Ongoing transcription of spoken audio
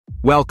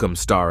Welcome,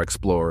 star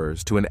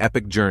explorers, to an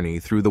epic journey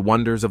through the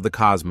wonders of the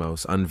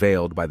cosmos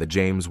unveiled by the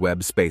James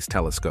Webb Space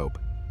Telescope.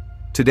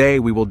 Today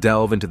we will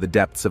delve into the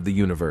depths of the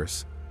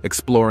universe,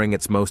 exploring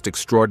its most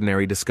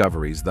extraordinary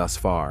discoveries thus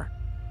far.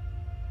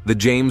 The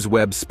James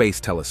Webb Space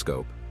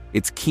Telescope,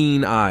 its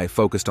keen eye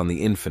focused on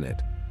the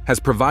infinite, has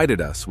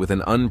provided us with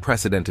an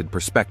unprecedented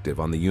perspective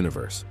on the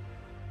universe.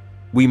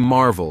 We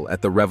marvel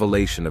at the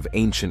revelation of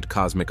ancient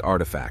cosmic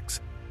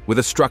artifacts, with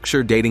a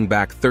structure dating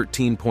back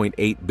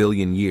 13.8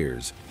 billion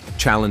years,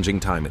 challenging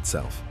time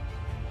itself.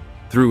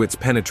 Through its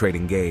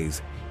penetrating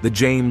gaze, the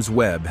James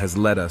Webb has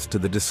led us to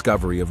the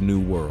discovery of new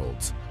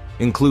worlds,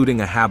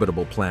 including a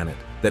habitable planet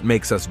that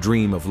makes us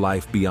dream of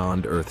life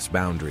beyond Earth's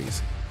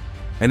boundaries.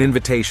 An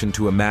invitation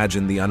to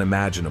imagine the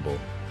unimaginable,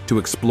 to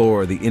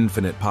explore the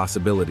infinite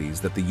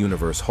possibilities that the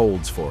universe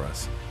holds for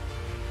us.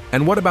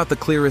 And what about the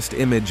clearest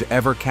image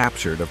ever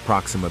captured of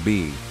Proxima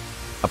b?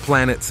 A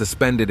planet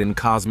suspended in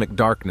cosmic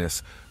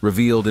darkness,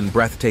 revealed in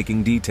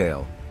breathtaking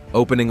detail,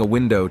 opening a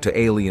window to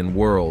alien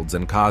worlds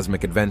and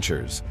cosmic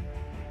adventures.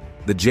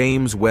 The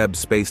James Webb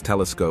Space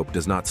Telescope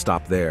does not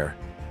stop there.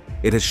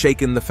 It has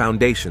shaken the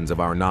foundations of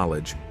our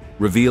knowledge,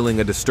 revealing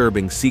a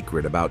disturbing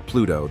secret about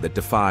Pluto that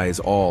defies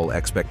all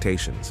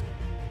expectations.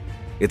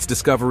 Its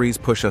discoveries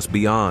push us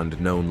beyond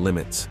known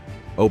limits,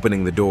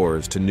 opening the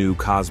doors to new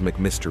cosmic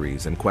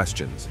mysteries and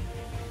questions.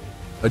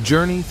 A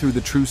journey through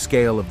the true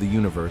scale of the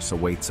universe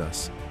awaits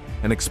us,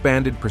 an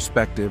expanded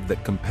perspective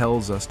that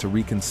compels us to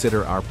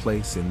reconsider our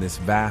place in this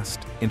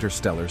vast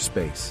interstellar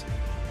space.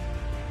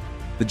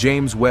 The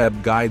James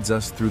Webb guides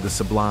us through the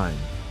sublime,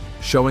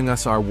 showing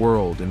us our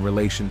world in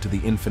relation to the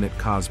infinite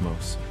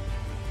cosmos.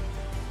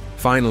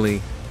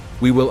 Finally,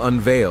 we will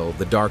unveil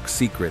the dark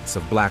secrets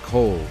of black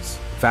holes,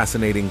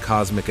 fascinating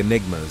cosmic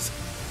enigmas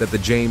that the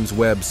James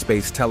Webb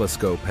Space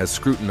Telescope has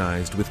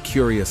scrutinized with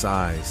curious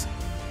eyes.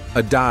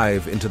 A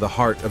dive into the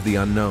heart of the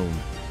unknown,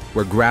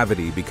 where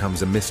gravity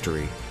becomes a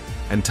mystery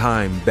and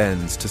time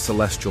bends to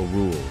celestial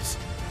rules.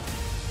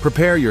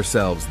 Prepare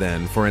yourselves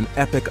then for an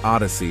epic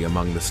odyssey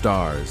among the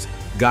stars,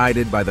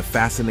 guided by the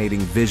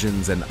fascinating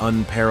visions and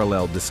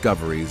unparalleled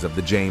discoveries of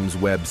the James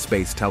Webb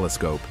Space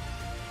Telescope.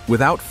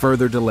 Without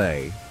further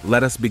delay,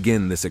 let us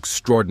begin this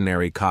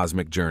extraordinary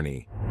cosmic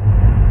journey.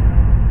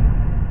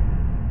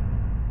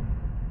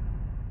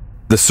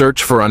 The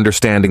search for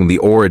understanding the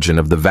origin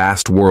of the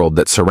vast world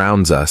that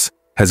surrounds us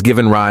has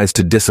given rise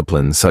to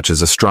disciplines such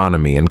as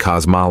astronomy and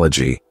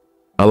cosmology,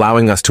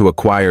 allowing us to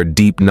acquire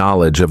deep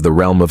knowledge of the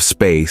realm of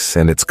space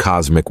and its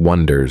cosmic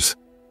wonders.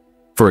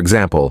 For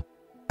example,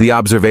 the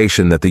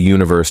observation that the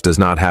universe does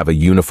not have a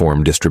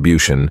uniform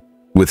distribution,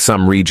 with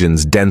some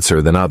regions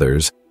denser than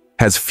others,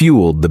 has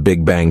fueled the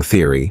Big Bang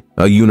theory,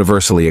 a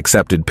universally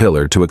accepted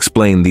pillar to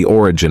explain the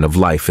origin of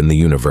life in the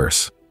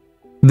universe.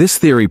 This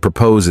theory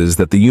proposes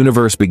that the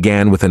universe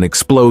began with an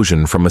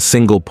explosion from a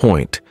single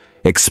point,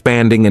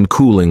 expanding and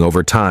cooling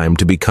over time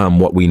to become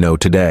what we know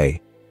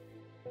today.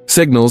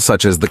 Signals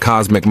such as the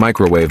cosmic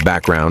microwave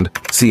background,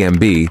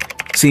 CMB,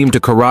 seem to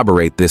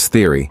corroborate this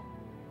theory.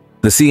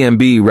 The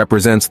CMB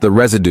represents the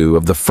residue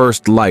of the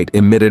first light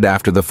emitted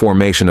after the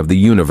formation of the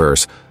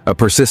universe, a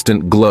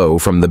persistent glow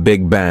from the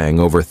Big Bang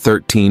over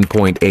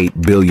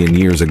 13.8 billion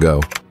years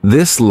ago.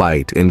 This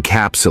light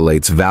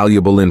encapsulates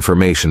valuable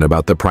information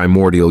about the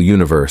primordial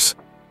universe.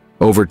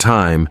 Over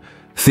time,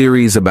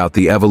 theories about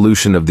the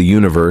evolution of the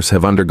universe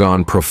have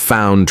undergone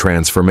profound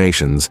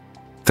transformations,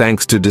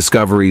 thanks to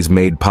discoveries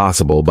made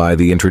possible by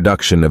the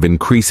introduction of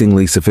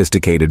increasingly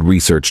sophisticated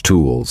research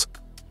tools.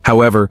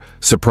 However,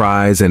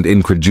 surprise and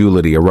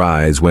incredulity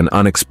arise when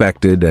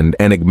unexpected and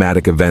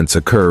enigmatic events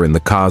occur in the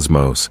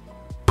cosmos,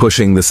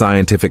 pushing the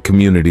scientific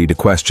community to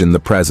question the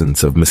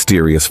presence of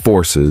mysterious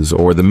forces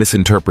or the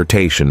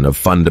misinterpretation of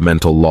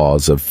fundamental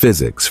laws of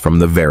physics from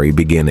the very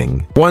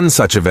beginning. One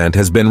such event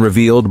has been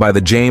revealed by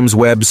the James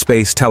Webb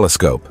Space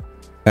Telescope.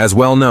 As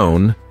well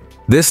known,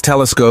 this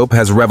telescope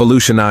has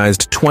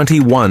revolutionized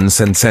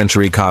 21st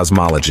century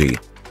cosmology,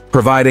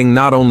 providing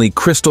not only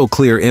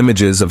crystal-clear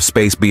images of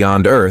space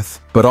beyond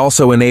Earth, but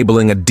also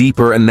enabling a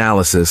deeper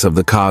analysis of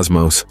the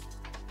cosmos.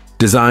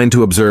 Designed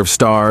to observe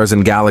stars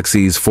and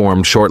galaxies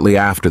formed shortly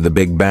after the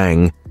Big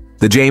Bang,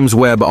 the James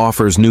Webb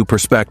offers new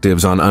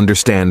perspectives on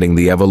understanding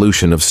the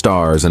evolution of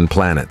stars and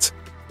planets.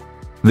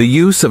 The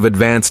use of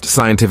advanced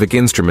scientific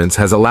instruments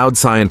has allowed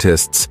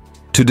scientists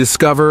to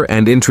discover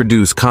and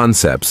introduce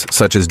concepts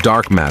such as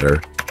dark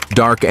matter,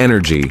 dark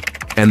energy,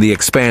 and the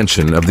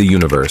expansion of the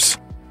universe.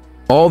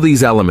 All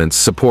these elements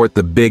support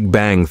the Big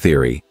Bang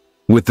theory,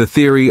 with the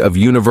theory of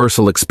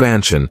universal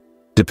expansion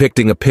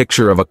depicting a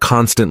picture of a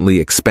constantly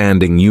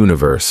expanding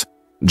universe,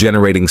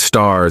 generating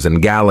stars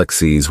and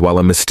galaxies while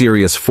a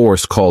mysterious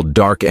force called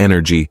dark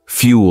energy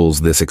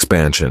fuels this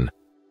expansion.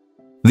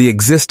 The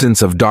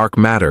existence of dark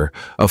matter,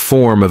 a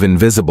form of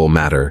invisible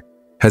matter,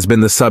 has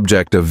been the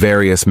subject of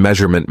various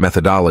measurement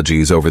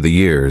methodologies over the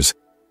years,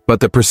 but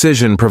the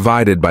precision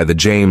provided by the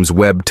James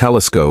Webb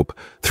Telescope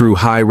through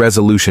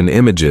high-resolution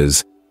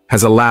images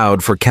has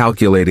allowed for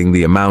calculating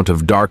the amount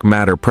of dark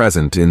matter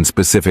present in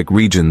specific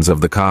regions of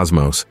the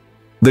cosmos.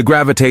 The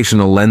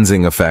gravitational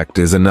lensing effect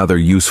is another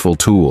useful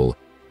tool,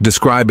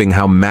 describing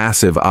how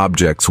massive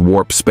objects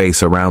warp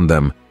space around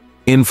them,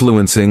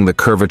 influencing the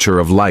curvature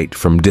of light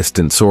from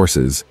distant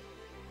sources.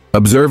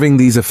 Observing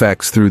these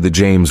effects through the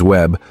James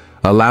Webb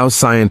allows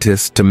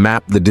scientists to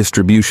map the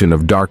distribution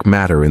of dark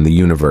matter in the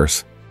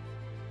universe.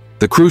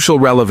 The crucial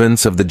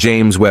relevance of the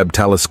James Webb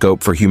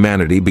Telescope for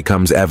humanity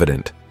becomes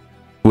evident.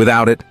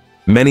 Without it,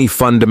 many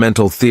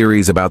fundamental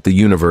theories about the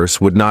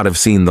universe would not have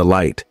seen the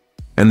light,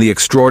 and the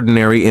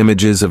extraordinary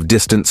images of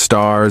distant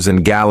stars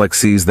and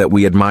galaxies that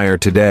we admire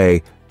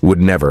today would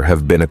never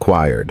have been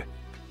acquired.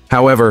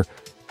 However,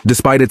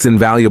 despite its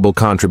invaluable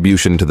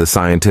contribution to the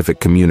scientific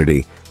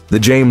community, the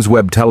James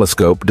Webb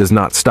Telescope does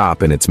not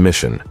stop in its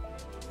mission.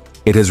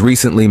 It has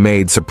recently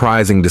made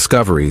surprising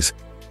discoveries,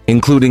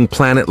 including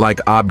planet-like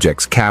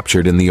objects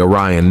captured in the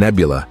Orion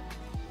Nebula.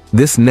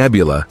 This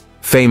nebula,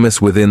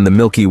 famous within the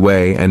Milky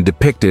Way and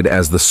depicted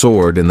as the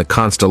sword in the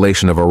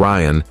constellation of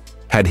Orion,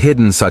 had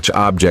hidden such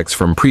objects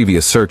from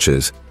previous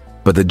searches,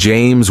 but the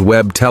James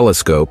Webb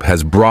Telescope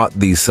has brought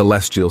these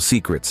celestial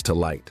secrets to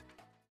light.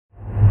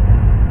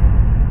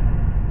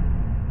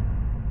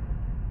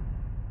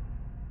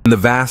 In the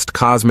vast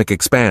cosmic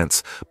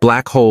expanse,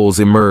 black holes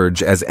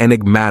emerge as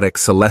enigmatic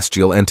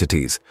celestial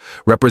entities,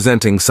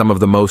 representing some of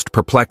the most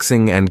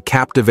perplexing and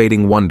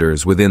captivating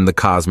wonders within the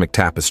cosmic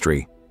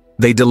tapestry.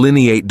 They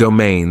delineate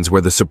domains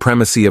where the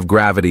supremacy of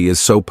gravity is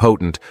so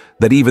potent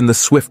that even the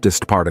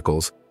swiftest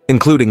particles,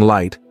 including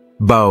light,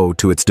 bow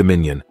to its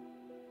dominion.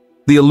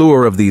 The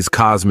allure of these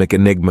cosmic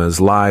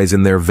enigmas lies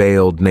in their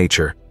veiled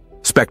nature,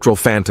 spectral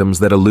phantoms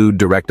that elude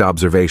direct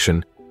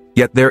observation.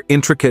 Yet their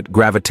intricate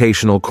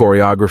gravitational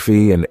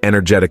choreography and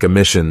energetic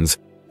emissions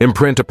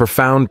imprint a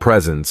profound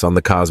presence on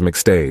the cosmic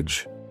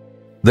stage.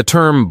 The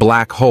term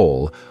black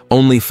hole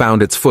only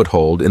found its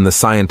foothold in the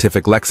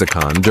scientific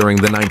lexicon during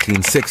the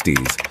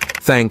 1960s,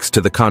 thanks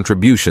to the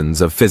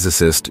contributions of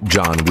physicist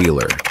John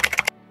Wheeler.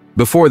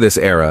 Before this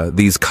era,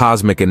 these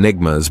cosmic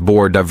enigmas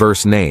bore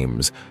diverse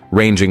names,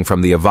 ranging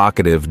from the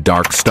evocative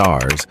dark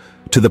stars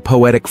to the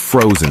poetic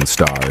frozen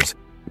stars,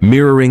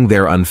 mirroring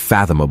their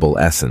unfathomable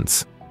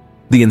essence.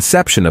 The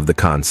inception of the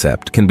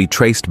concept can be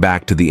traced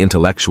back to the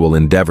intellectual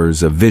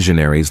endeavors of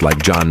visionaries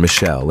like Jean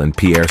Michel and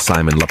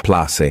Pierre-Simon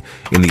Laplace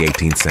in the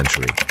 18th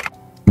century.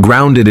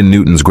 Grounded in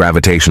Newton's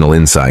gravitational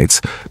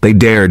insights, they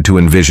dared to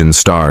envision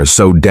stars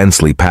so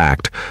densely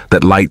packed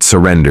that light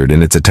surrendered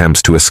in its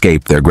attempts to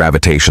escape their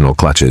gravitational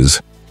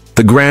clutches.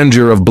 The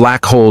grandeur of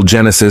black hole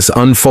genesis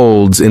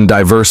unfolds in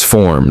diverse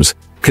forms,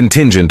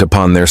 contingent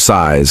upon their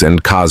size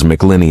and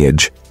cosmic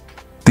lineage.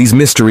 These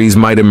mysteries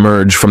might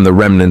emerge from the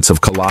remnants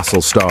of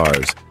colossal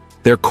stars,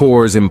 their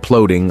cores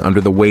imploding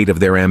under the weight of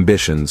their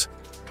ambitions,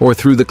 or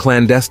through the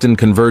clandestine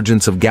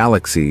convergence of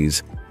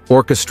galaxies,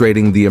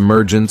 orchestrating the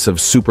emergence of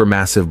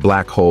supermassive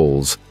black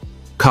holes,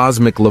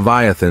 cosmic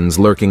leviathans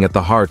lurking at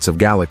the hearts of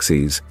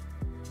galaxies.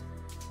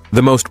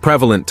 The most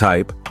prevalent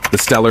type, the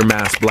stellar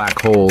mass black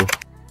hole,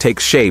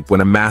 takes shape when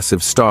a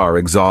massive star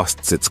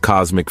exhausts its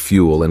cosmic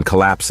fuel and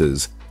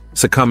collapses,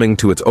 succumbing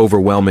to its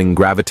overwhelming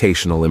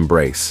gravitational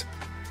embrace.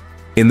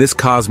 In this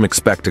cosmic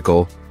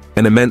spectacle,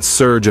 an immense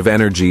surge of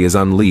energy is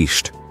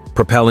unleashed,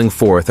 propelling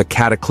forth a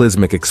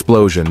cataclysmic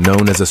explosion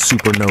known as a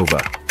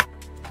supernova.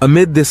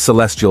 Amid this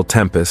celestial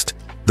tempest,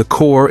 the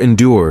core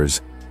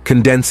endures,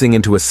 condensing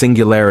into a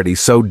singularity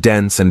so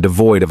dense and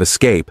devoid of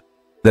escape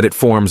that it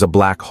forms a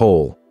black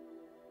hole.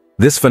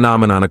 This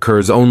phenomenon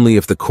occurs only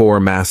if the core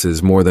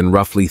masses more than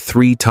roughly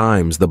 3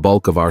 times the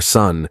bulk of our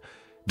Sun,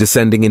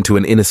 descending into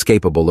an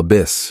inescapable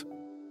abyss.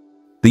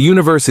 The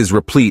universe is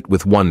replete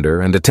with wonder,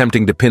 and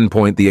attempting to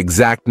pinpoint the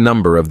exact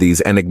number of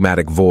these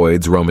enigmatic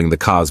voids roaming the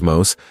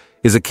cosmos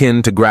is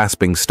akin to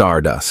grasping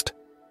stardust.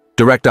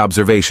 Direct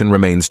observation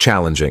remains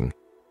challenging.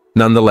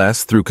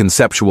 Nonetheless, through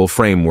conceptual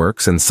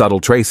frameworks and subtle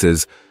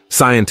traces,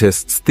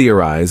 scientists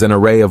theorize an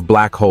array of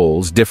black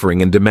holes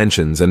differing in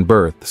dimensions and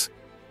births.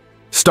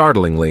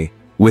 Startlingly,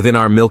 within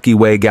our Milky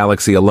Way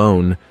galaxy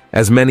alone,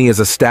 as many as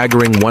a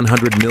staggering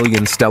 100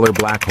 million stellar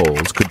black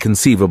holes could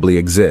conceivably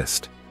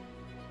exist.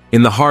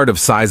 In the heart of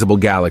sizable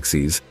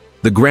galaxies,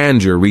 the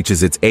grandeur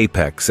reaches its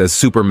apex as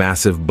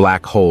supermassive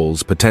black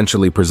holes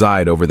potentially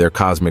preside over their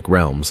cosmic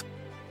realms.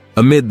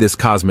 Amid this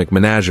cosmic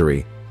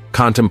menagerie,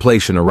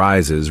 contemplation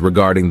arises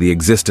regarding the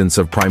existence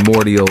of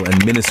primordial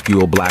and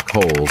minuscule black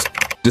holes,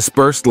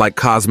 dispersed like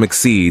cosmic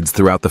seeds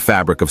throughout the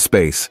fabric of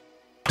space.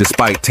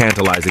 Despite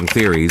tantalizing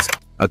theories,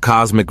 a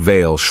cosmic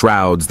veil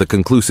shrouds the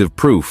conclusive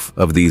proof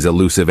of these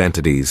elusive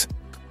entities.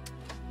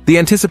 The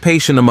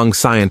anticipation among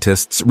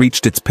scientists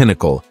reached its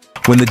pinnacle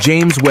when the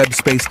James Webb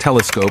Space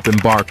Telescope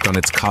embarked on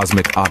its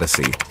cosmic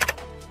odyssey.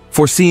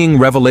 Foreseeing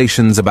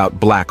revelations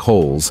about black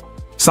holes,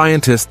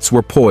 scientists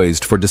were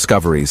poised for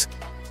discoveries.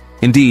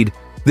 Indeed,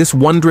 this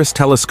wondrous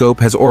telescope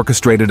has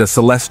orchestrated a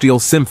celestial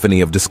symphony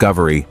of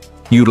discovery,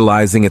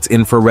 utilizing its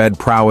infrared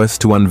prowess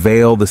to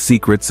unveil the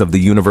secrets of the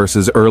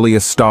universe's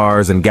earliest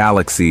stars and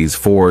galaxies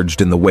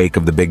forged in the wake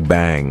of the Big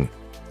Bang.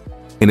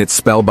 In its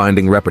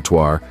spellbinding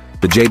repertoire,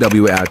 the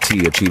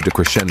JWST achieved a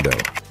crescendo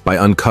by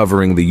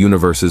uncovering the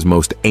universe's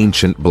most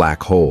ancient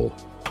black hole,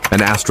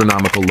 an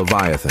astronomical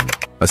leviathan,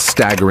 a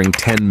staggering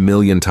 10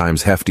 million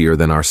times heftier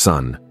than our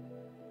Sun.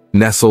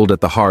 Nestled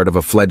at the heart of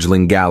a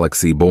fledgling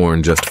galaxy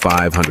born just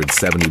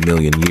 570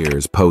 million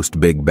years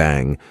post-Big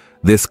Bang,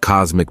 this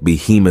cosmic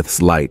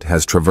behemoth's light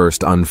has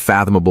traversed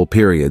unfathomable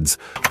periods,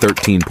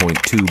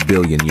 13.2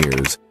 billion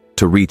years,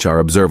 to reach our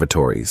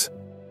observatories.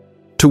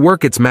 To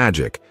work its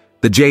magic,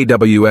 the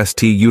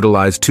JWST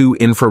utilized two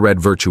infrared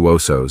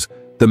virtuosos,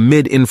 the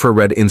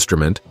mid-infrared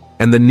instrument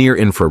and the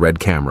near-infrared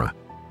camera.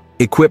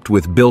 Equipped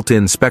with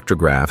built-in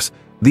spectrographs,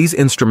 these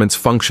instruments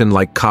function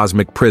like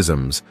cosmic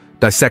prisms,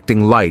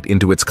 dissecting light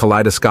into its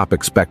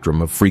kaleidoscopic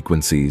spectrum of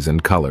frequencies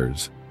and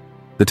colors.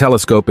 The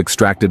telescope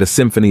extracted a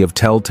symphony of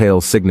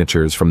telltale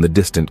signatures from the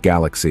distant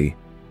galaxy,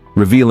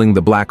 revealing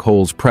the black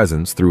hole's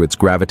presence through its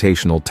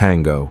gravitational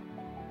tango,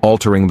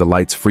 altering the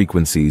light's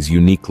frequencies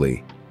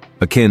uniquely,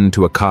 akin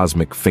to a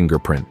cosmic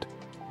fingerprint.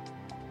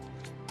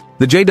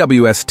 The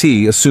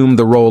JWST assumed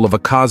the role of a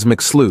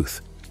cosmic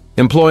sleuth,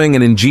 employing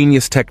an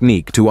ingenious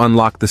technique to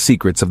unlock the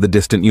secrets of the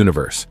distant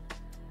universe.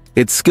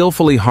 It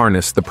skillfully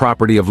harnessed the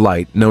property of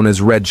light known as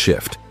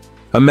redshift,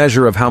 a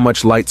measure of how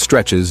much light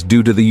stretches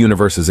due to the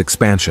universe's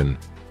expansion.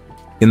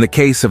 In the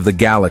case of the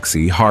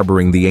galaxy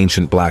harboring the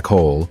ancient black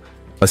hole,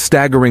 a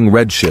staggering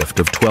redshift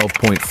of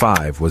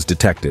 12.5 was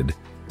detected,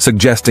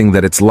 suggesting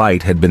that its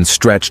light had been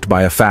stretched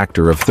by a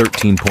factor of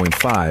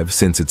 13.5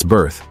 since its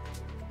birth,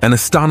 an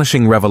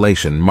astonishing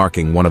revelation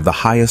marking one of the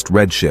highest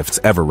redshifts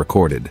ever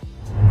recorded.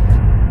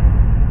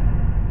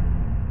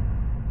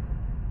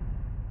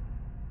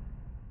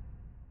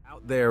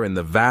 Out there in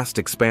the vast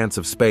expanse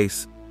of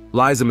space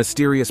lies a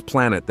mysterious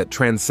planet that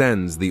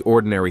transcends the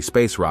ordinary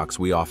space rocks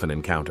we often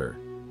encounter.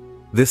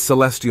 This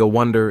celestial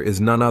wonder is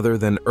none other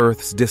than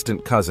Earth's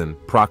distant cousin,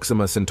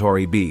 Proxima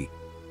Centauri b,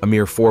 a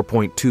mere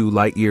 4.2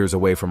 light-years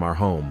away from our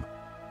home.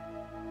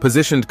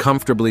 Positioned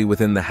comfortably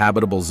within the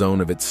habitable zone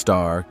of its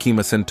star,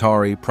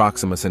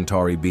 Proxima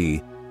Centauri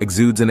b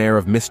exudes an air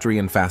of mystery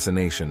and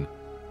fascination.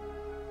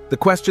 The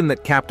question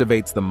that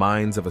captivates the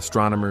minds of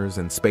astronomers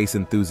and space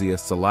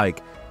enthusiasts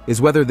alike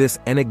is whether this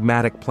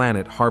enigmatic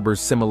planet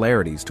harbors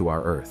similarities to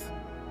our Earth,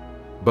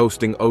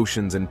 boasting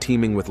oceans and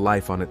teeming with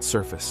life on its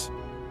surface.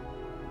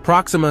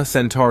 Proxima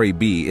Centauri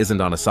b isn't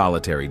on a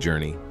solitary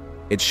journey.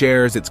 It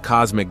shares its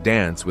cosmic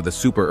dance with a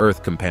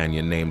super-Earth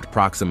companion named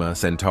Proxima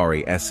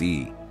Centauri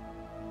se.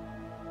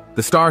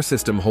 The star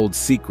system holds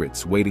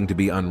secrets waiting to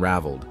be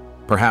unraveled,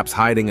 perhaps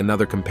hiding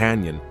another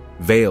companion,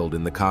 veiled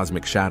in the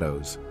cosmic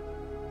shadows.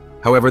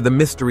 However, the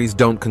mysteries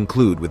don't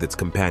conclude with its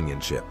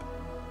companionship.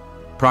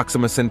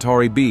 Proxima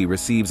Centauri b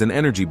receives an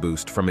energy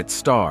boost from its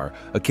star,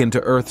 akin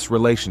to Earth's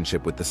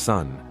relationship with the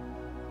Sun.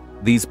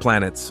 These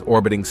planets,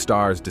 orbiting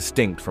stars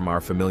distinct from our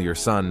familiar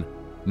Sun,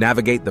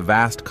 navigate the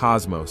vast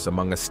cosmos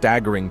among a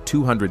staggering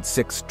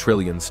 206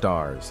 trillion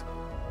stars.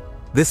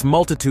 This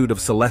multitude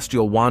of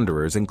celestial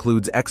wanderers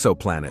includes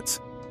exoplanets,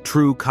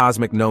 true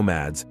cosmic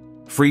nomads,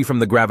 free from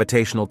the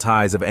gravitational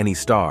ties of any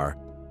star,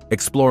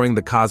 exploring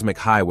the cosmic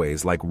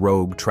highways like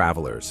rogue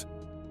travelers.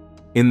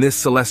 In this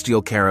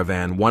celestial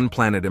caravan, one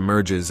planet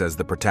emerges as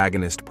the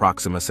protagonist,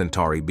 Proxima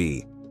Centauri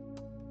b.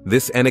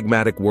 This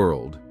enigmatic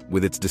world,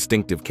 with its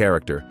distinctive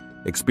character,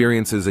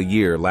 experiences a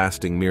year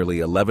lasting merely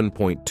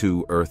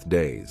 11.2 Earth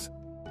days.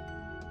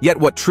 Yet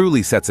what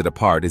truly sets it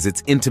apart is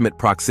its intimate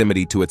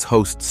proximity to its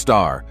host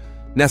star,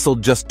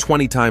 nestled just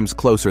 20 times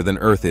closer than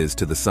Earth is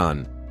to the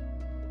Sun.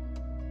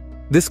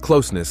 This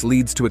closeness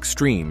leads to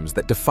extremes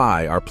that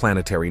defy our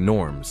planetary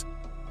norms,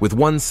 with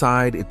one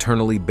side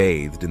eternally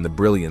bathed in the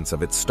brilliance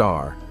of its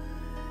star,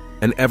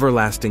 an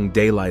everlasting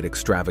daylight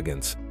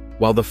extravagance,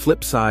 while the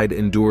flip side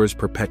endures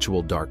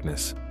perpetual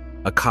darkness,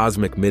 a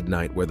cosmic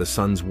midnight where the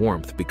sun's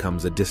warmth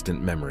becomes a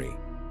distant memory.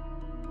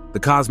 The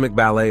cosmic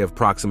ballet of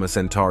Proxima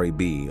Centauri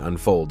b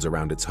unfolds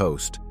around its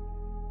host.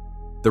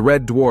 The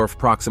red dwarf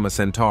Proxima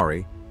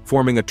Centauri,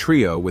 forming a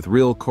trio with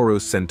real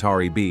Chorus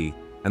Centauri b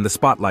and the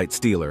spotlight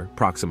stealer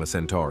Proxima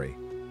Centauri.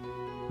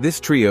 This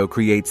trio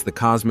creates the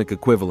cosmic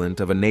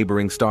equivalent of a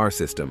neighboring star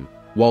system,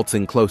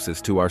 waltzing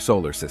closest to our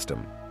solar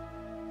system.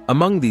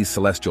 Among these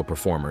celestial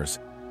performers,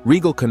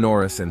 Regal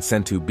Canoris and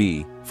Centu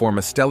b form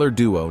a stellar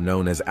duo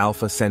known as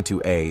Alpha Centu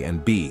A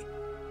and B,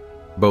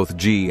 both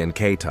G and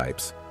K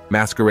types,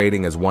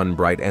 masquerading as one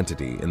bright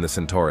entity in the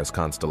Centaurus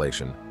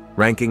constellation,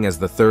 ranking as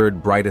the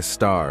third brightest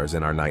stars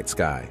in our night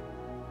sky.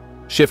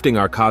 Shifting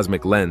our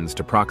cosmic lens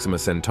to Proxima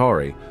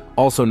Centauri,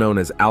 also known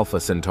as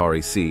Alpha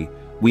Centauri c,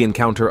 we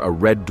encounter a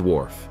red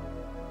dwarf,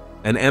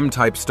 an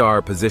M-type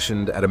star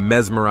positioned at a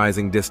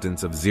mesmerizing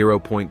distance of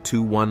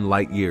 0.21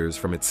 light-years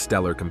from its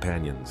stellar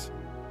companions.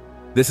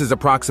 This is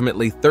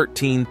approximately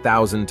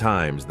 13,000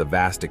 times the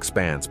vast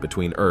expanse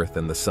between Earth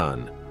and the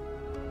Sun.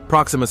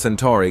 Proxima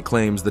Centauri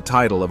claims the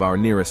title of our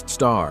nearest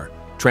star,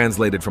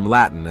 translated from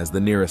Latin as the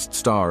nearest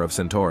star of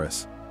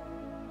Centaurus.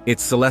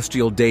 Its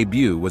celestial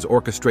debut was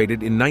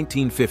orchestrated in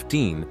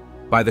 1915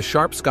 by the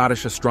sharp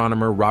Scottish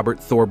astronomer Robert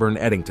Thorburn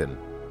Eddington.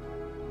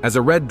 As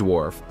a red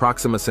dwarf,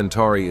 Proxima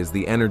Centauri is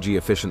the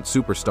energy-efficient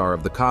superstar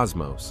of the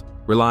cosmos,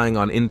 relying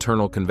on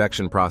internal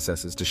convection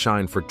processes to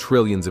shine for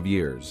trillions of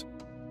years.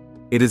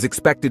 It is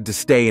expected to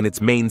stay in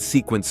its main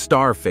sequence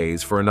star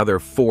phase for another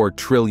 4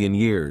 trillion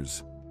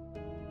years.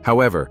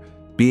 However,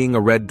 being a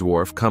red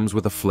dwarf comes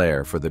with a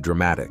flair for the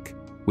dramatic,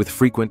 with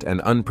frequent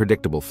and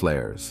unpredictable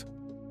flares.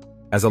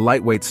 As a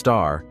lightweight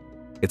star,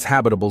 its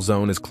habitable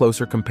zone is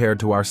closer compared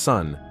to our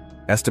Sun,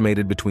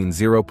 estimated between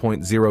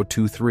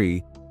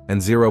 0.023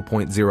 and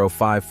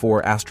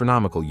 0.054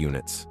 astronomical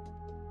units.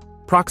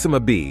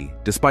 Proxima b,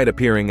 despite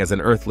appearing as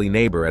an earthly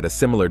neighbor at a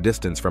similar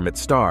distance from its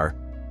star,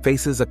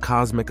 faces a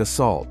cosmic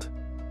assault.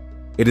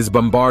 It is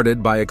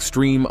bombarded by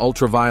extreme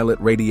ultraviolet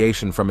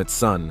radiation from its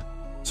sun,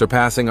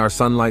 surpassing our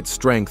sunlight's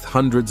strength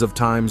hundreds of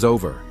times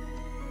over.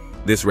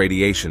 This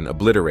radiation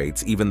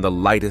obliterates even the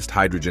lightest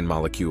hydrogen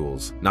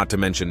molecules, not to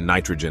mention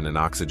nitrogen and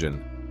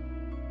oxygen.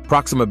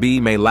 Proxima b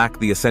may lack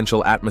the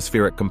essential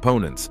atmospheric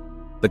components,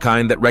 the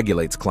kind that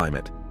regulates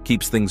climate,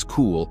 keeps things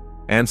cool,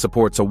 and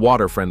supports a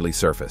water-friendly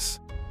surface.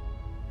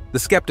 The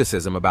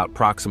skepticism about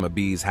Proxima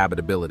b's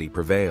habitability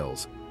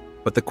prevails,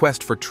 but the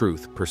quest for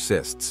truth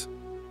persists.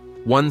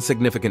 One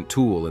significant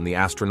tool in the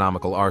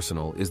astronomical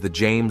arsenal is the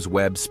James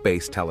Webb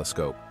Space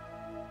Telescope.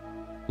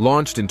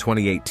 Launched in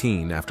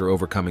 2018 after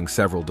overcoming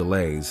several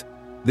delays,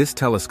 this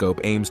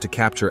telescope aims to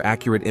capture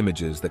accurate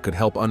images that could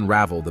help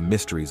unravel the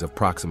mysteries of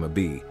Proxima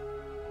b.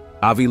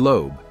 Avi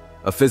Loeb,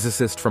 a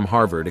physicist from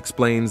Harvard,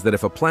 explains that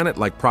if a planet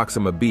like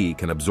Proxima b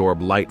can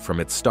absorb light from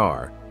its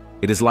star,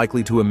 it is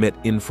likely to emit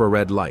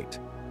infrared light.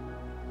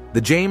 The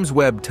James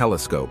Webb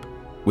Telescope,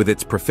 with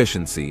its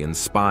proficiency in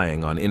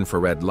spying on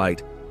infrared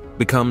light,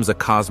 becomes a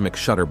cosmic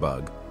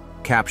shutterbug,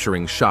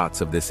 capturing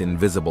shots of this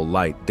invisible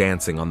light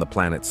dancing on the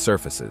planet's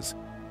surfaces.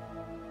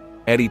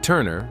 Eddie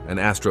Turner, an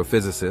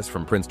astrophysicist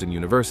from Princeton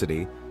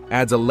University,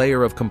 adds a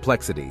layer of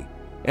complexity,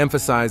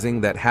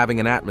 emphasizing that having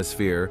an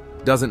atmosphere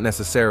doesn't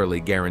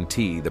necessarily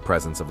guarantee the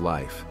presence of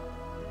life.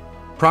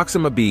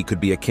 Proxima b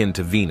could be akin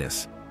to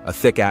Venus, a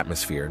thick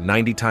atmosphere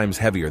 90 times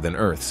heavier than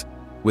Earth's,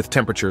 with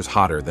temperatures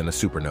hotter than a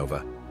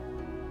supernova.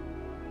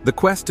 The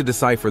quest to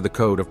decipher the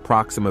code of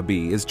Proxima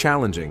b is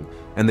challenging,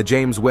 and the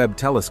James Webb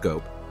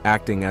Telescope,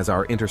 acting as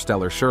our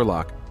interstellar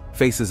Sherlock,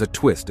 faces a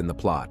twist in the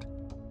plot.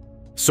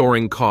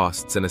 Soaring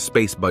costs and a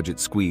space budget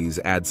squeeze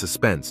add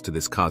suspense to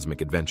this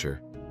cosmic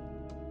adventure.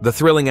 The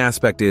thrilling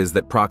aspect is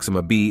that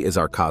Proxima b is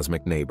our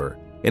cosmic neighbor,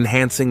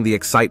 enhancing the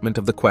excitement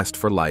of the quest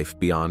for life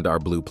beyond our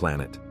blue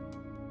planet.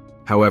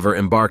 However,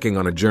 embarking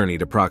on a journey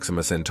to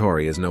Proxima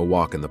Centauri is no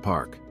walk in the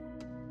park.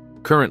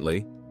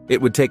 Currently, it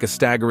would take a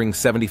staggering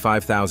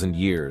 75,000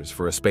 years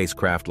for a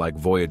spacecraft like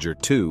Voyager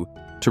 2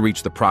 to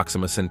reach the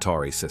Proxima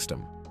Centauri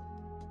system.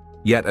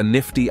 Yet a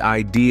nifty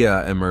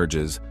idea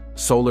emerges: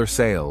 solar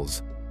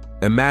sails.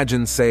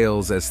 Imagine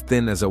sails as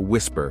thin as a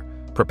whisper,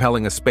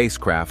 propelling a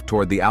spacecraft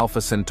toward the Alpha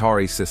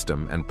Centauri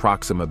system and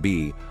Proxima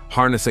b,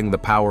 harnessing the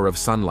power of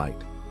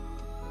sunlight.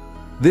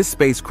 This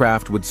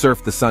spacecraft would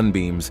surf the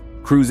sunbeams,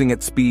 cruising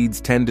at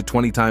speeds 10 to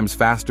 20 times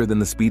faster than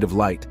the speed of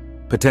light,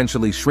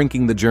 potentially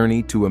shrinking the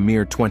journey to a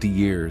mere 20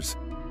 years.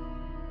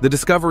 The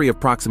discovery of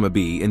Proxima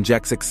b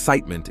injects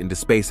excitement into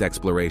space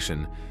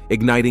exploration,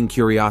 igniting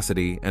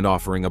curiosity and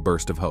offering a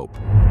burst of hope.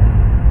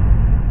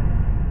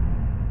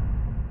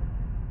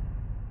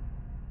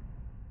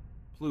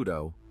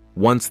 Pluto,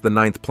 once the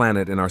 9th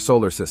planet in our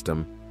solar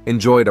system,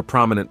 enjoyed a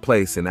prominent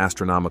place in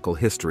astronomical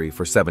history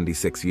for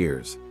 76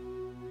 years.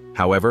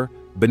 However,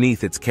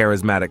 beneath its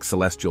charismatic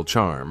celestial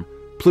charm,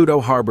 Pluto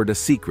harbored a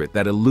secret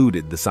that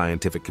eluded the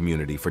scientific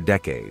community for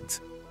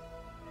decades.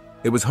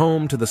 It was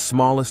home to the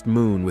smallest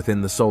moon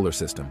within the solar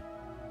system.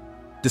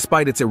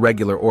 Despite its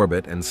irregular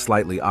orbit and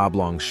slightly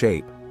oblong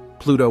shape,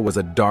 Pluto was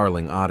a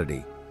darling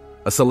oddity,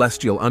 a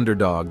celestial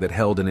underdog that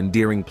held an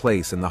endearing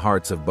place in the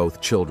hearts of both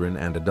children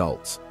and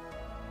adults.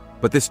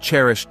 But this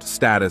cherished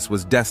status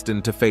was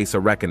destined to face a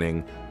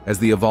reckoning as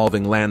the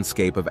evolving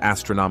landscape of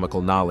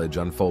astronomical knowledge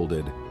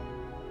unfolded.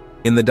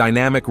 In the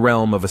dynamic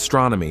realm of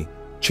astronomy,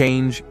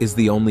 change is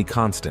the only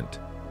constant.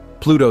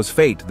 Pluto's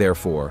fate,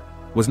 therefore,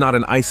 was not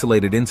an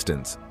isolated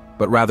instance,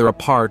 but rather a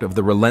part of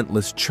the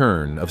relentless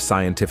churn of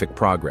scientific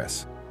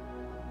progress.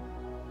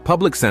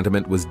 Public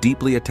sentiment was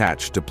deeply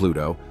attached to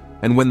Pluto,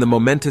 and when the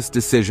momentous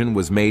decision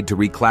was made to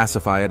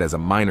reclassify it as a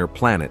minor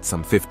planet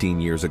some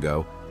 15 years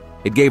ago,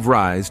 it gave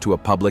rise to a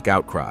public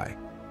outcry.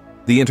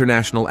 The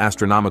International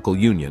Astronomical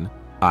Union,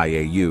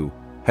 IAU,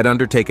 had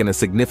undertaken a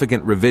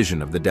significant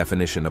revision of the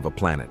definition of a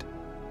planet.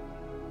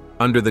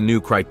 Under the new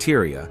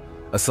criteria,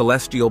 a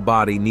celestial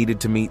body needed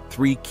to meet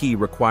 3 key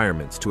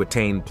requirements to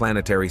attain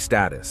planetary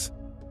status: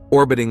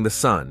 orbiting the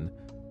Sun,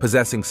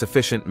 possessing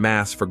sufficient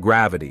mass for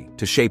gravity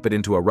to shape it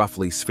into a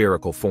roughly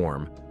spherical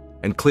form,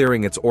 and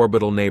clearing its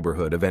orbital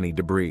neighborhood of any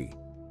debris.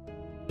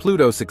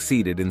 Pluto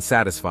succeeded in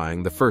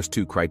satisfying the first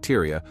 2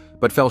 criteria,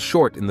 but fell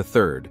short in the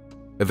third,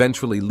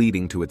 eventually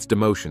leading to its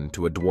demotion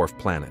to a dwarf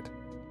planet.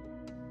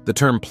 The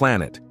term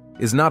planet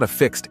is not a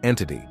fixed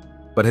entity,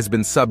 but has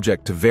been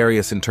subject to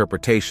various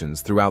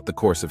interpretations throughout the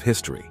course of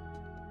history.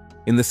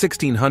 In the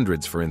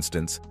 1600s, for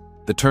instance,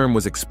 the term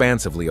was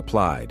expansively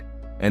applied,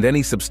 and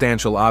any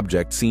substantial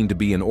object seen to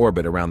be in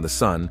orbit around the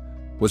Sun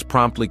was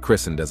promptly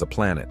christened as a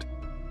planet.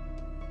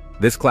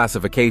 This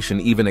classification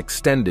even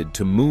extended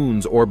to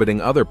moons orbiting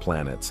other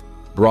planets,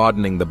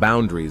 broadening the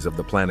boundaries of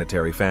the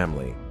planetary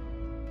family.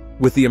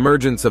 With the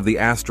emergence of the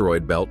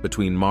asteroid belt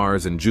between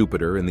Mars and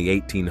Jupiter in the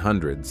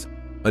 1800s,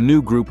 a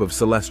new group of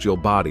celestial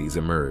bodies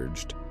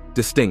emerged,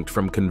 distinct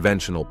from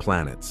conventional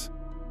planets.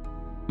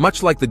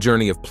 Much like the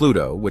journey of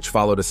Pluto, which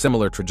followed a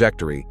similar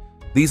trajectory,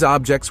 these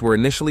objects were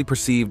initially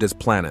perceived as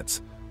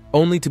planets,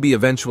 only to be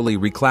eventually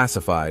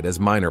reclassified as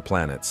minor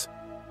planets.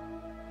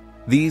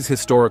 These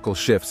historical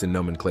shifts in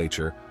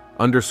nomenclature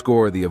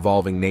underscore the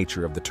evolving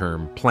nature of the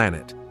term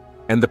planet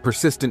and the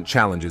persistent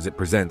challenges it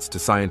presents to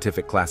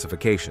scientific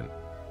classification.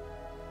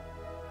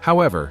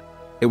 However,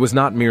 it was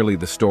not merely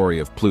the story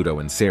of Pluto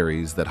and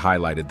Ceres that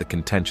highlighted the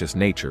contentious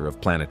nature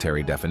of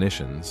planetary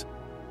definitions.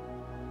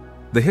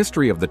 The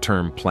history of the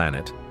term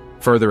planet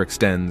further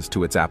extends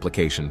to its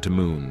application to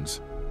moons.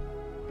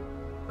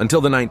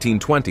 Until the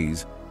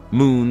 1920s,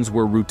 moons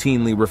were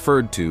routinely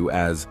referred to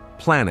as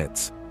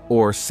planets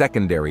or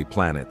secondary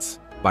planets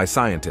by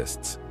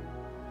scientists.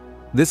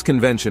 This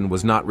convention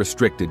was not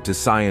restricted to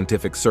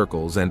scientific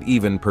circles and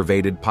even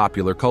pervaded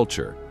popular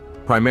culture,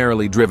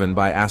 primarily driven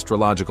by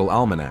astrological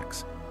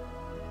almanacs.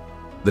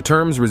 The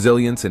term's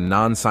resilience in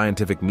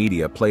non-scientific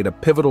media played a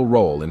pivotal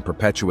role in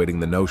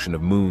perpetuating the notion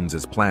of moons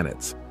as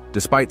planets,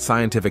 despite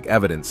scientific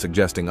evidence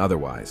suggesting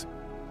otherwise.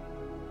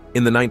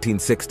 In the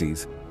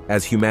 1960s,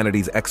 as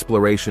humanity's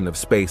exploration of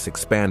space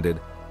expanded,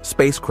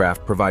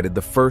 spacecraft provided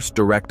the first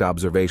direct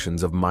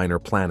observations of minor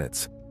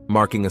planets,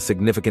 marking a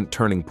significant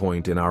turning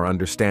point in our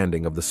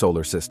understanding of the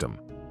solar system.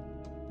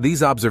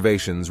 These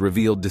observations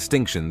revealed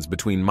distinctions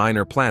between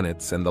minor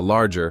planets and the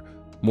larger,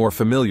 more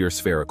familiar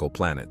spherical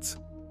planets,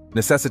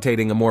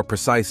 necessitating a more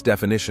precise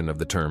definition of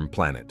the term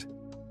planet.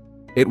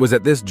 It was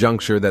at this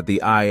juncture that the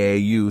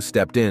IAU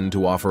stepped in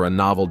to offer a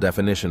novel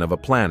definition of a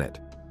planet,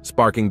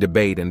 sparking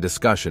debate and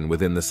discussion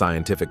within the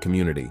scientific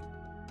community.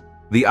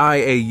 The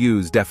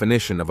IAU's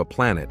definition of a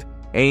planet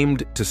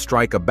aimed to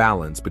strike a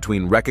balance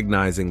between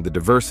recognizing the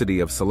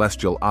diversity of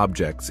celestial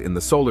objects in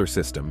the solar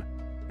system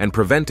and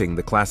preventing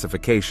the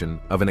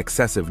classification of an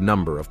excessive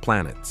number of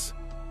planets.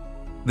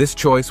 This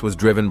choice was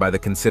driven by the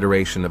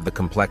consideration of the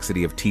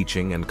complexity of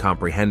teaching and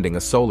comprehending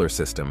a solar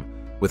system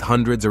with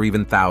hundreds or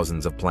even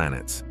thousands of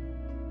planets.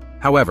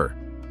 However,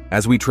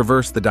 as we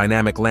traverse the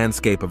dynamic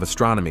landscape of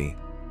astronomy,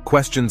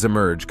 questions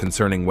emerge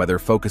concerning whether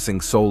focusing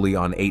solely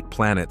on 8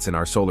 planets in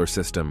our solar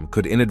system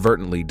could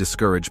inadvertently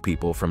discourage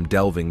people from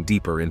delving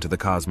deeper into the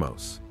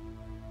cosmos.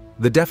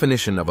 The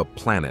definition of a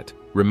planet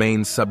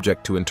remains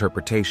subject to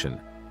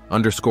interpretation,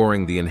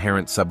 underscoring the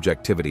inherent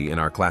subjectivity in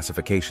our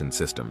classification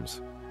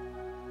systems.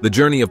 The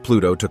journey of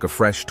Pluto took a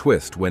fresh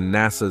twist when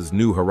NASA's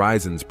New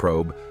Horizons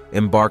probe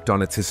embarked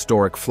on its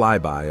historic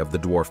flyby of the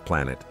dwarf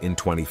planet in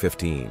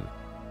 2015.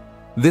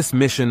 This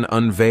mission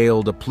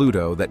unveiled a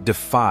Pluto that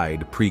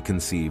defied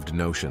preconceived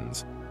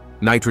notions.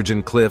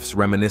 Nitrogen cliffs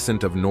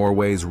reminiscent of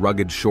Norway's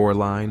rugged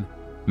shoreline,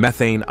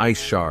 methane ice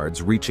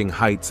shards reaching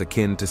heights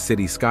akin to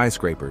city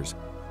skyscrapers,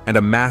 and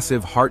a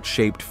massive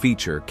heart-shaped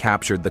feature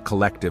captured the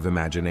collective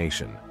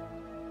imagination.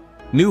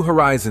 New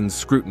Horizons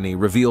scrutiny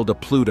revealed a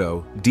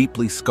Pluto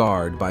deeply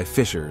scarred by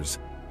fissures,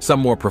 some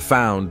more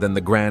profound than the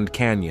Grand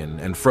Canyon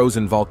and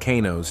frozen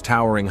volcanoes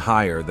towering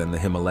higher than the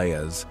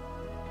Himalayas.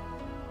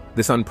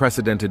 This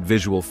unprecedented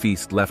visual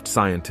feast left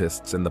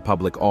scientists and the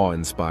public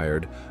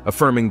awe-inspired,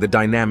 affirming the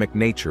dynamic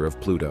nature of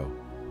Pluto.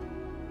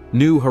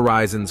 New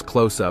Horizons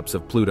close-ups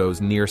of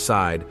Pluto's near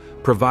side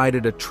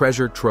provided a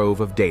treasure trove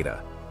of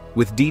data,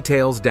 with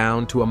details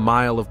down to a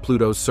mile of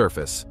Pluto's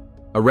surface,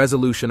 a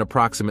resolution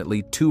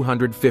approximately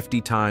 250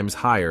 times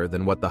higher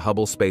than what the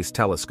Hubble Space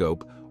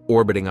Telescope,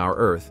 orbiting our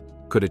Earth,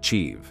 could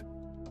achieve.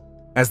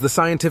 As the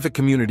scientific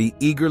community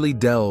eagerly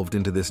delved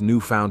into this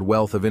newfound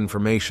wealth of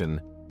information,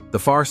 the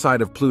far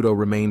side of Pluto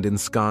remained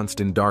ensconced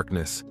in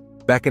darkness,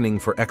 beckoning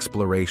for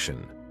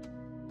exploration.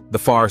 The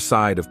far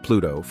side of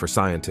Pluto, for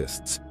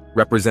scientists,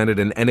 represented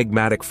an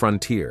enigmatic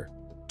frontier,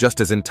 just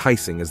as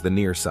enticing as the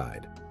near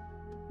side.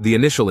 The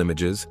initial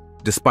images,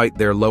 despite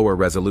their lower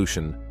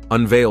resolution,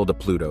 unveiled a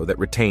Pluto that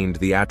retained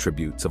the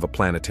attributes of a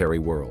planetary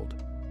world.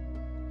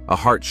 A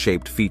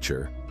heart-shaped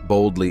feature,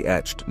 boldly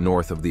etched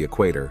north of the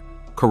equator,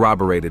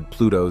 corroborated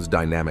Pluto's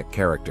dynamic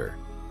character.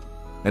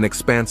 An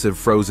expansive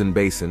frozen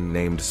basin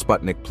named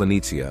Sputnik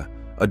Planitia,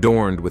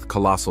 adorned with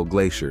colossal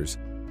glaciers,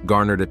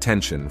 garnered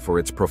attention for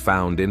its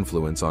profound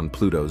influence on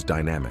Pluto's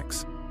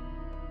dynamics.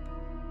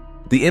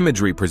 The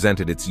imagery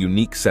presented its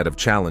unique set of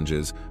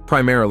challenges,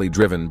 primarily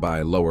driven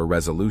by lower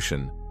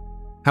resolution.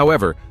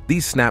 However,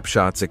 these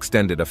snapshots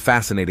extended a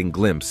fascinating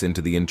glimpse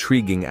into the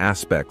intriguing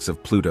aspects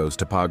of Pluto's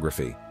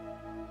topography.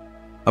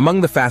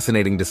 Among the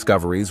fascinating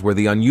discoveries were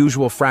the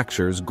unusual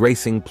fractures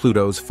gracing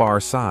Pluto's far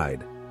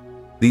side.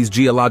 These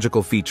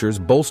geological features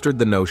bolstered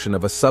the notion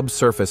of a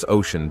subsurface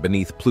ocean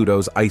beneath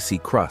Pluto's icy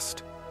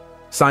crust.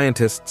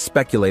 Scientists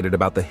speculated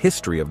about the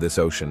history of this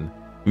ocean,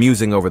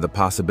 musing over the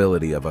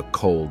possibility of a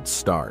cold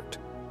start,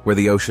 where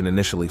the ocean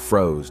initially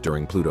froze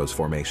during Pluto's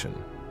formation.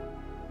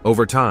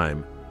 Over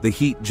time, the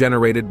heat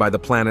generated by the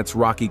planet's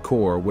rocky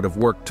core would have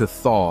worked to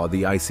thaw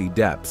the icy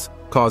depths,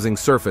 causing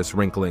surface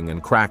wrinkling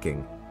and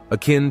cracking,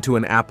 akin to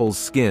an apple's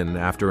skin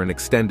after an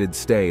extended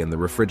stay in the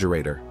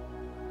refrigerator.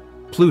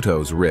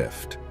 Pluto's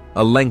rift,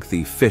 a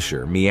lengthy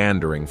fissure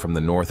meandering from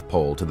the North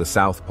Pole to the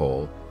South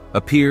Pole,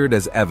 appeared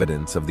as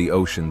evidence of the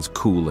ocean's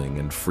cooling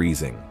and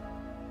freezing.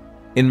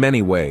 In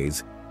many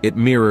ways, it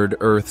mirrored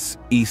Earth's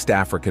East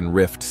African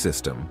rift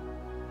system,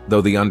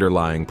 though the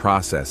underlying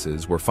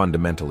processes were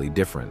fundamentally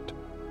different.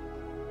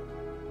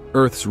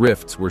 Earth's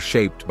rifts were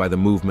shaped by the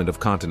movement of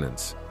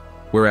continents,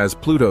 whereas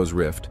Pluto's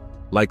rift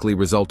likely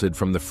resulted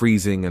from the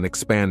freezing and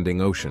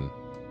expanding ocean.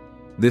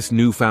 This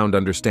newfound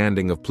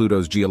understanding of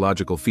Pluto's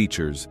geological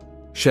features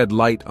shed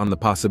light on the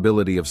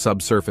possibility of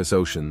subsurface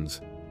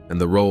oceans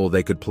and the role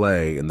they could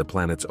play in the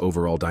planet's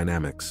overall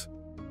dynamics.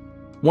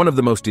 One of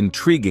the most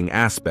intriguing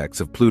aspects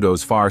of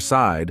Pluto's far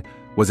side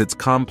was its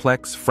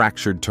complex,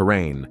 fractured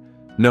terrain,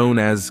 known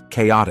as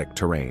chaotic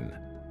terrain.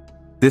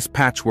 This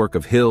patchwork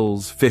of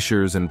hills,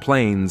 fissures, and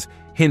plains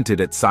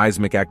hinted at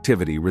seismic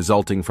activity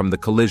resulting from the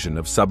collision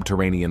of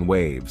subterranean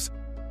waves.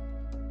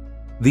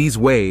 These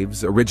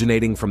waves,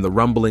 originating from the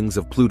rumblings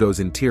of Pluto's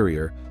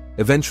interior,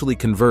 eventually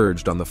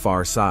converged on the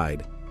far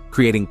side,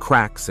 creating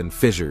cracks and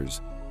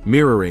fissures,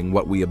 mirroring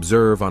what we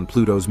observe on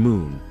Pluto's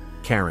moon,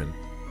 Charon.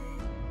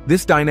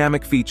 This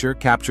dynamic feature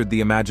captured the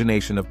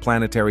imagination of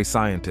planetary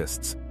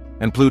scientists,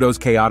 and Pluto's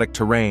chaotic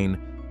terrain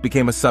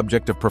became a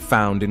subject of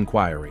profound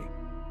inquiry.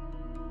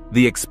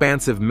 The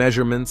expansive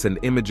measurements and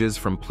images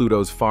from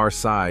Pluto's far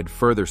side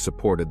further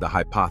supported the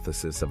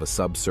hypothesis of a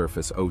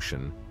subsurface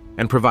ocean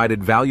and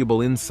provided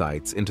valuable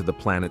insights into the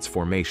planet's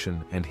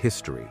formation and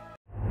history.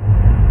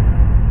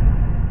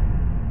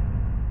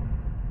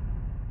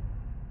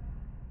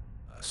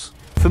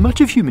 For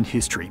much of human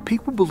history,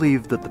 people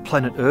believed that the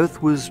planet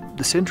Earth was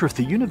the center of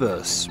the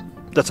universe.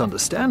 That's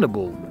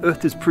understandable.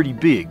 Earth is pretty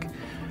big.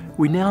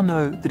 We now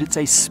know that it's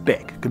a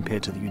speck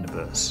compared to the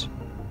universe.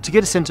 To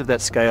get a sense of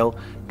that scale,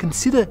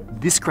 consider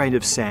this grain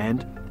of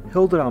sand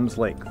held at arm's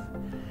length.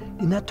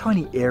 In that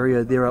tiny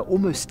area, there are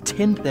almost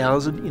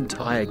 10,000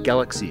 entire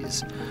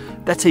galaxies.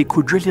 That's a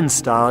quadrillion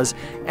stars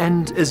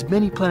and as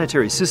many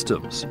planetary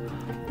systems.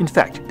 In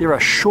fact, there are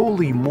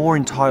surely more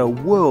entire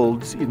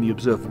worlds in the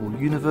observable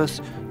universe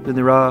than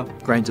there are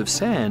grains of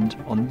sand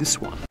on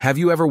this one. Have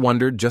you ever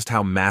wondered just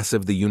how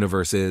massive the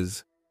universe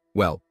is?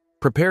 Well,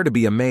 prepare to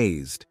be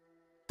amazed.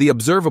 The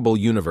observable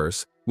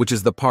universe, which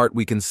is the part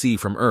we can see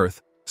from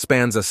Earth,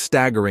 spans a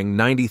staggering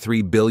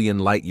 93 billion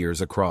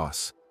light-years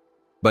across.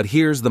 But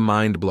here's the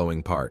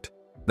mind-blowing part.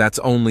 That's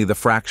only the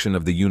fraction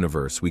of the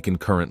universe we can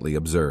currently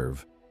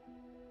observe.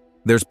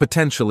 There's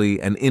potentially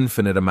an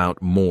infinite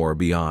amount more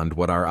beyond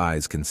what our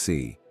eyes can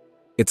see.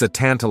 It's a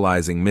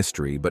tantalizing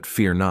mystery, but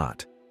fear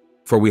not,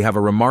 for we have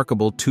a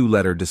remarkable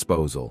two-letter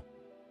disposal: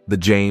 the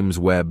James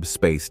Webb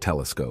Space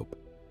Telescope.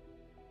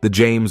 The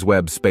James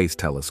Webb Space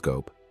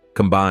Telescope,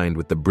 combined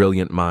with the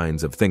brilliant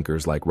minds of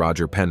thinkers like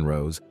Roger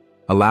Penrose,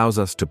 allows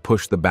us to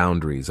push the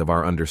boundaries of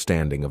our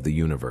understanding of the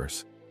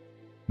universe.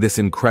 This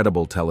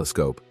incredible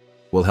telescope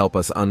will help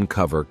us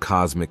uncover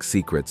cosmic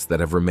secrets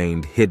that have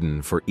remained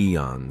hidden for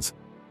eons.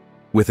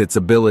 With its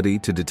ability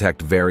to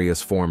detect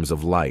various forms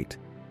of light,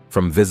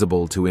 from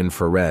visible to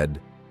infrared,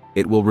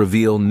 it will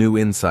reveal new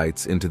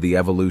insights into the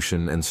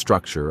evolution and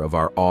structure of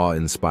our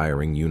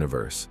awe-inspiring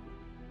universe.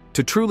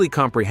 To truly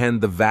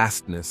comprehend the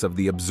vastness of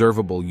the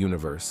observable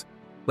universe,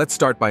 let's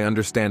start by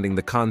understanding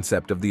the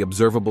concept of the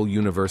observable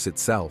universe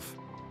itself.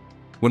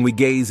 When we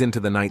gaze into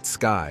the night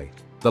sky,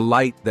 the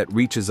light that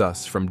reaches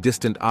us from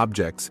distant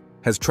objects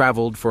has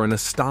traveled for an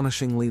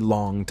astonishingly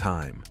long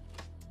time.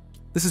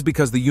 This is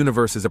because the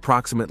universe is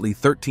approximately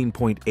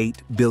 13.8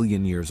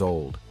 billion years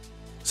old.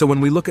 So when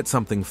we look at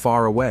something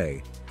far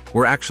away,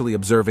 we're actually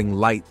observing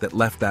light that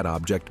left that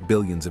object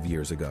billions of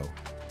years ago.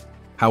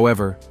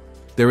 However,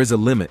 there is a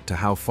limit to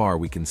how far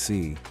we can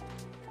see.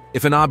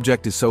 If an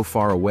object is so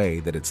far away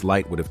that its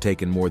light would have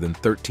taken more than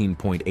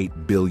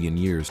 13.8 billion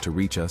years to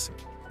reach us,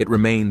 it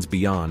remains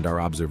beyond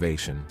our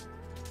observation.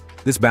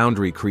 This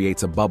boundary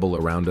creates a bubble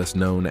around us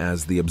known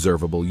as the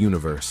observable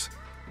universe.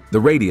 The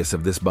radius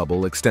of this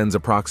bubble extends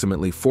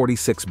approximately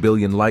 46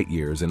 billion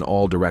light-years in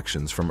all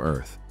directions from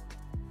Earth.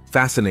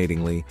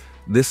 Fascinatingly,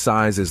 this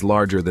size is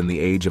larger than the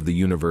age of the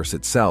universe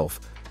itself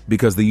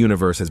because the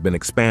universe has been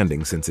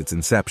expanding since its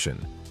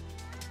inception.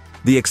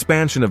 The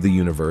expansion of the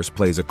universe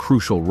plays a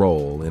crucial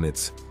role in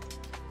its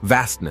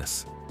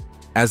vastness.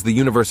 As the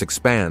universe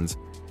expands,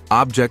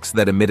 objects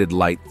that emitted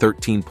light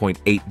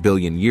 13.8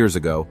 billion years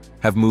ago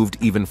have moved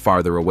even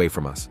farther away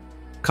from us.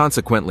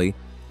 Consequently,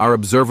 our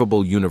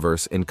observable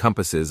universe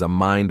encompasses a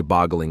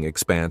mind-boggling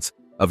expanse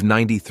of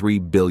 93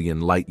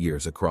 billion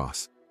light-years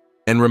across.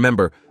 And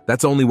remember,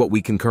 that's only what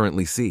we can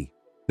currently see.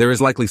 There is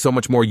likely so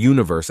much more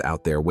universe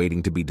out there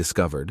waiting to be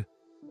discovered.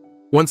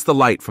 Once the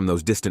light from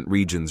those distant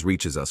regions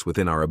reaches us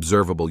within our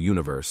observable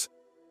universe,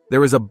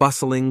 there is a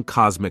bustling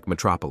cosmic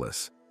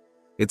metropolis.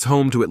 It's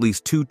home to at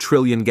least 2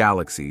 trillion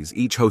galaxies,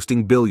 each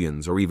hosting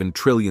billions or even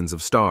trillions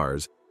of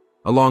stars,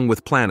 along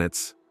with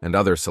planets and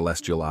other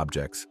celestial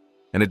objects.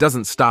 And it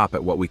doesn't stop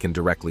at what we can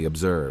directly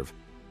observe.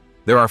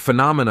 There are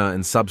phenomena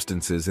and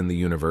substances in the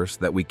universe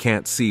that we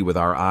can't see with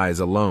our eyes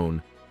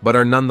alone, but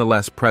are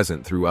nonetheless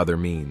present through other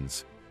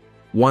means.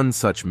 One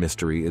such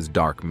mystery is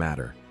dark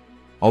matter.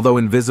 Although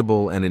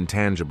invisible and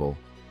intangible,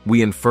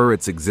 we infer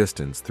its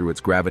existence through its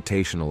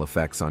gravitational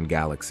effects on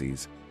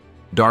galaxies.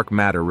 Dark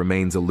matter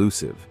remains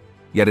elusive,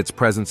 yet its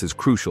presence is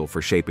crucial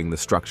for shaping the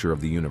structure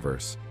of the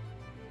universe.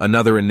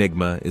 Another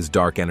enigma is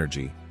dark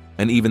energy,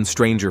 an even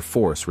stranger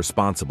force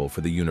responsible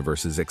for the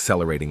universe's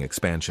accelerating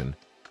expansion.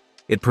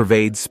 It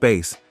pervades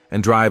space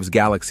and drives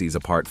galaxies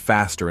apart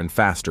faster and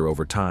faster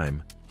over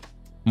time.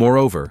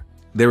 Moreover,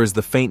 there is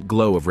the faint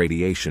glow of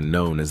radiation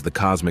known as the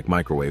cosmic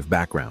microwave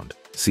background,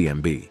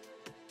 CMB.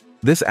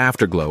 This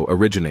afterglow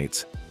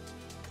originates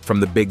from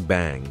the Big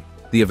Bang,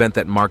 the event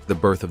that marked the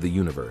birth of the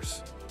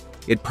universe.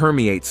 It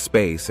permeates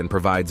space and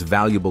provides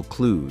valuable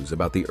clues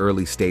about the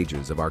early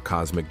stages of our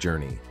cosmic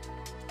journey.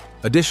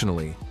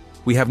 Additionally,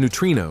 we have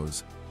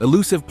neutrinos,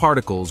 elusive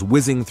particles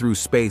whizzing through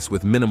space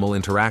with minimal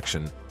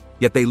interaction,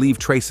 yet they leave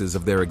traces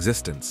of their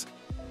existence.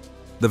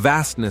 The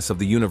vastness of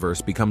the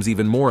universe becomes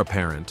even more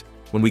apparent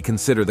when we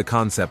consider the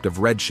concept of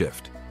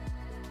redshift.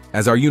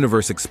 As our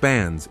universe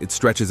expands, it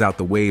stretches out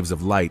the waves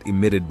of light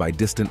emitted by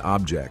distant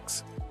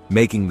objects,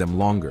 making them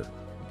longer.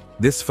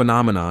 This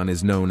phenomenon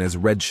is known as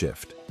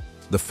redshift.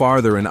 The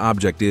farther an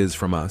object is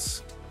from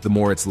us, the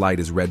more its light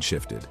is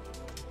redshifted.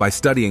 By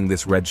studying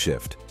this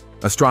redshift,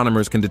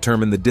 astronomers can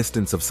determine the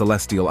distance of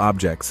celestial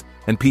objects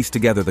and piece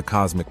together the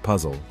cosmic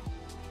puzzle.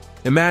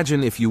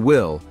 Imagine, if you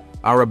will,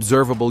 our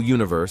observable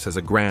universe as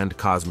a grand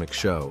cosmic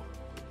show.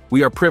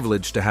 We are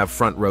privileged to have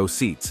front row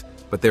seats,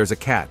 but there's a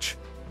catch.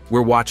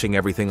 We're watching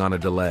everything on a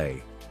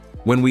delay.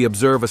 When we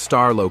observe a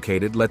star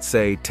located, let's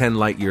say, 10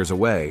 light-years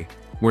away,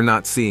 we're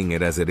not seeing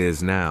it as it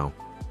is now.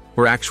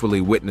 We're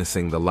actually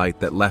witnessing the light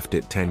that left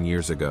it 10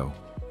 years ago.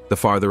 The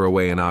farther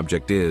away an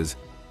object is,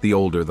 the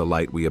older the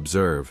light we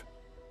observe.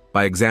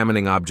 By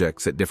examining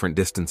objects at different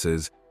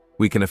distances,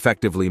 we can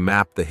effectively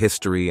map the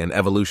history and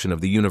evolution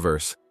of the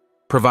universe,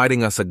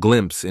 providing us a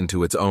glimpse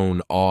into its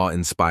own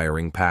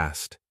awe-inspiring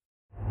past.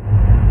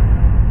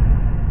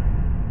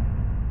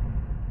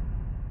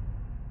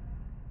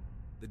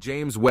 The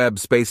James Webb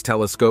Space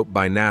Telescope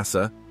by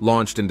NASA,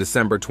 launched in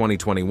December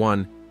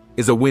 2021,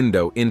 is a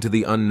window into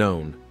the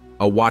unknown,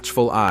 a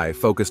watchful eye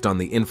focused on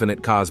the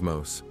infinite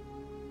cosmos.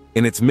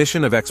 In its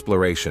mission of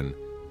exploration,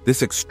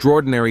 this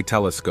extraordinary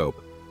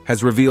telescope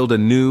has revealed a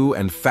new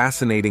and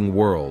fascinating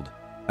world,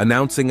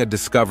 announcing a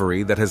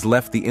discovery that has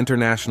left the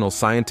international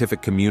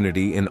scientific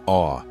community in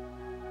awe.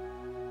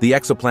 The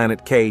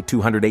exoplanet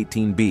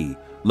K218b,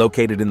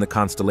 located in the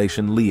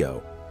constellation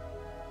Leo.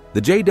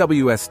 The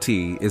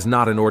JWST is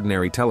not an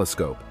ordinary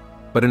telescope,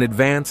 but an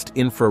advanced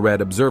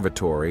infrared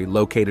observatory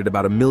located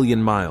about 1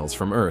 million miles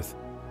from Earth,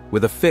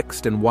 with a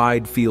fixed and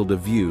wide field of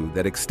view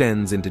that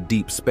extends into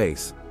deep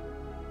space.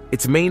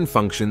 Its main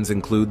functions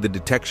include the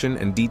detection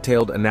and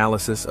detailed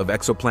analysis of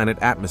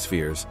exoplanet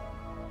atmospheres,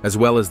 as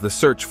well as the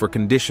search for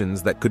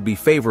conditions that could be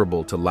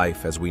favorable to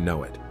life as we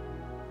know it.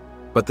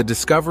 But the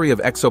discovery of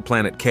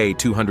exoplanet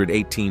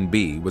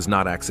K218b was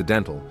not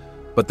accidental,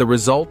 but the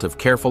result of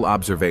careful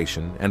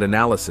observation and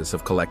analysis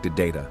of collected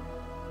data.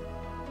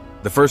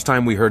 The first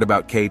time we heard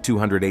about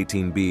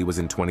K218b was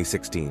in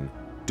 2016,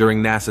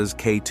 during NASA's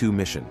K2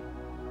 mission.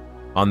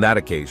 On that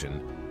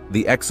occasion,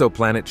 the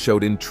exoplanet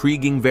showed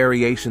intriguing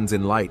variations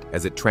in light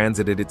as it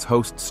transited its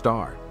host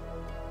star,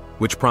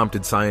 which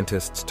prompted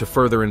scientists to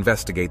further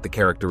investigate the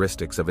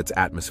characteristics of its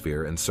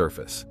atmosphere and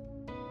surface.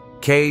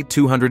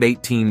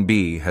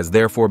 K218b has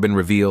therefore been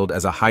revealed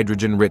as a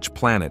hydrogen-rich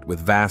planet with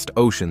vast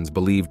oceans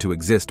believed to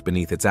exist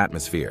beneath its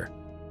atmosphere.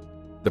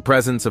 The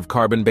presence of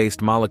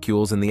carbon-based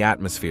molecules in the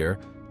atmosphere,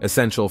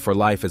 essential for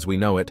life as we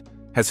know it,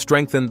 has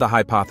strengthened the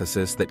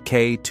hypothesis that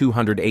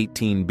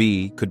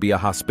K218b could be a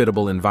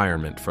hospitable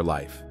environment for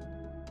life.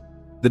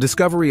 The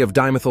discovery of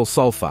dimethyl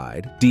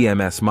sulfide,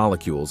 DMS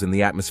molecules in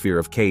the atmosphere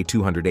of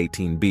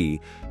K218b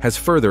has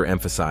further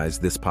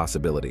emphasized this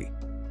possibility.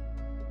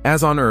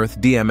 As on Earth,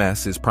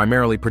 DMS is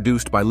primarily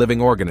produced by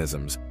living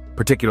organisms,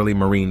 particularly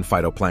marine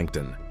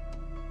phytoplankton.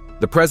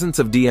 The presence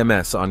of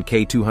DMS on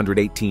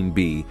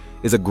K218b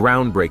is a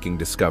groundbreaking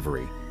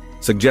discovery,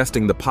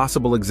 suggesting the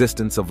possible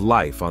existence of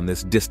life on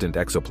this distant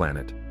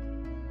exoplanet.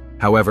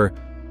 However,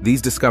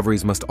 these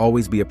discoveries must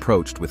always be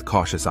approached with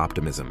cautious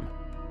optimism.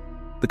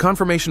 The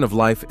confirmation of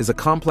life is a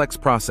complex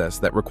process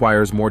that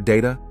requires more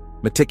data,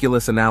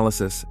 meticulous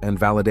analysis, and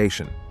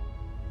validation.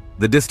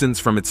 The distance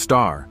from its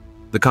star,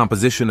 the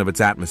composition of its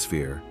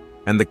atmosphere,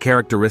 and the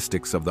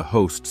characteristics of the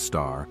host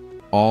star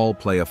all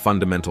play a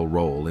fundamental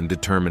role in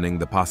determining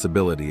the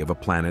possibility of a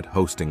planet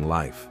hosting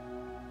life.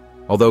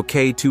 Although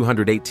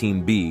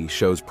K218b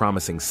shows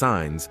promising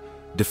signs,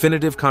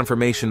 definitive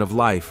confirmation of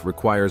life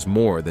requires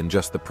more than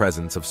just the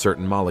presence of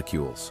certain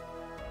molecules.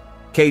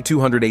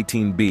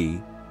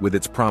 K218b, with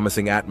its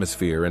promising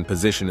atmosphere and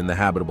position in the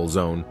habitable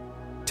zone,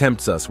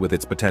 tempts us with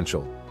its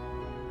potential.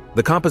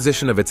 The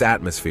composition of its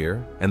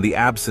atmosphere and the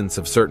absence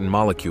of certain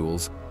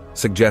molecules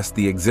suggest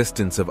the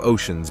existence of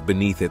oceans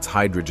beneath its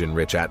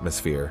hydrogen-rich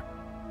atmosphere,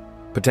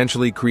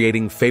 potentially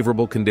creating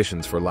favorable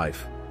conditions for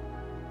life.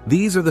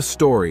 These are the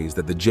stories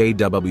that the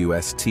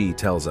JWST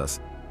tells us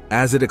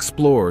as it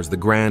explores the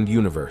grand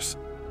universe,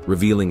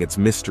 revealing its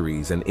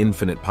mysteries and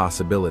infinite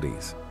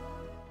possibilities.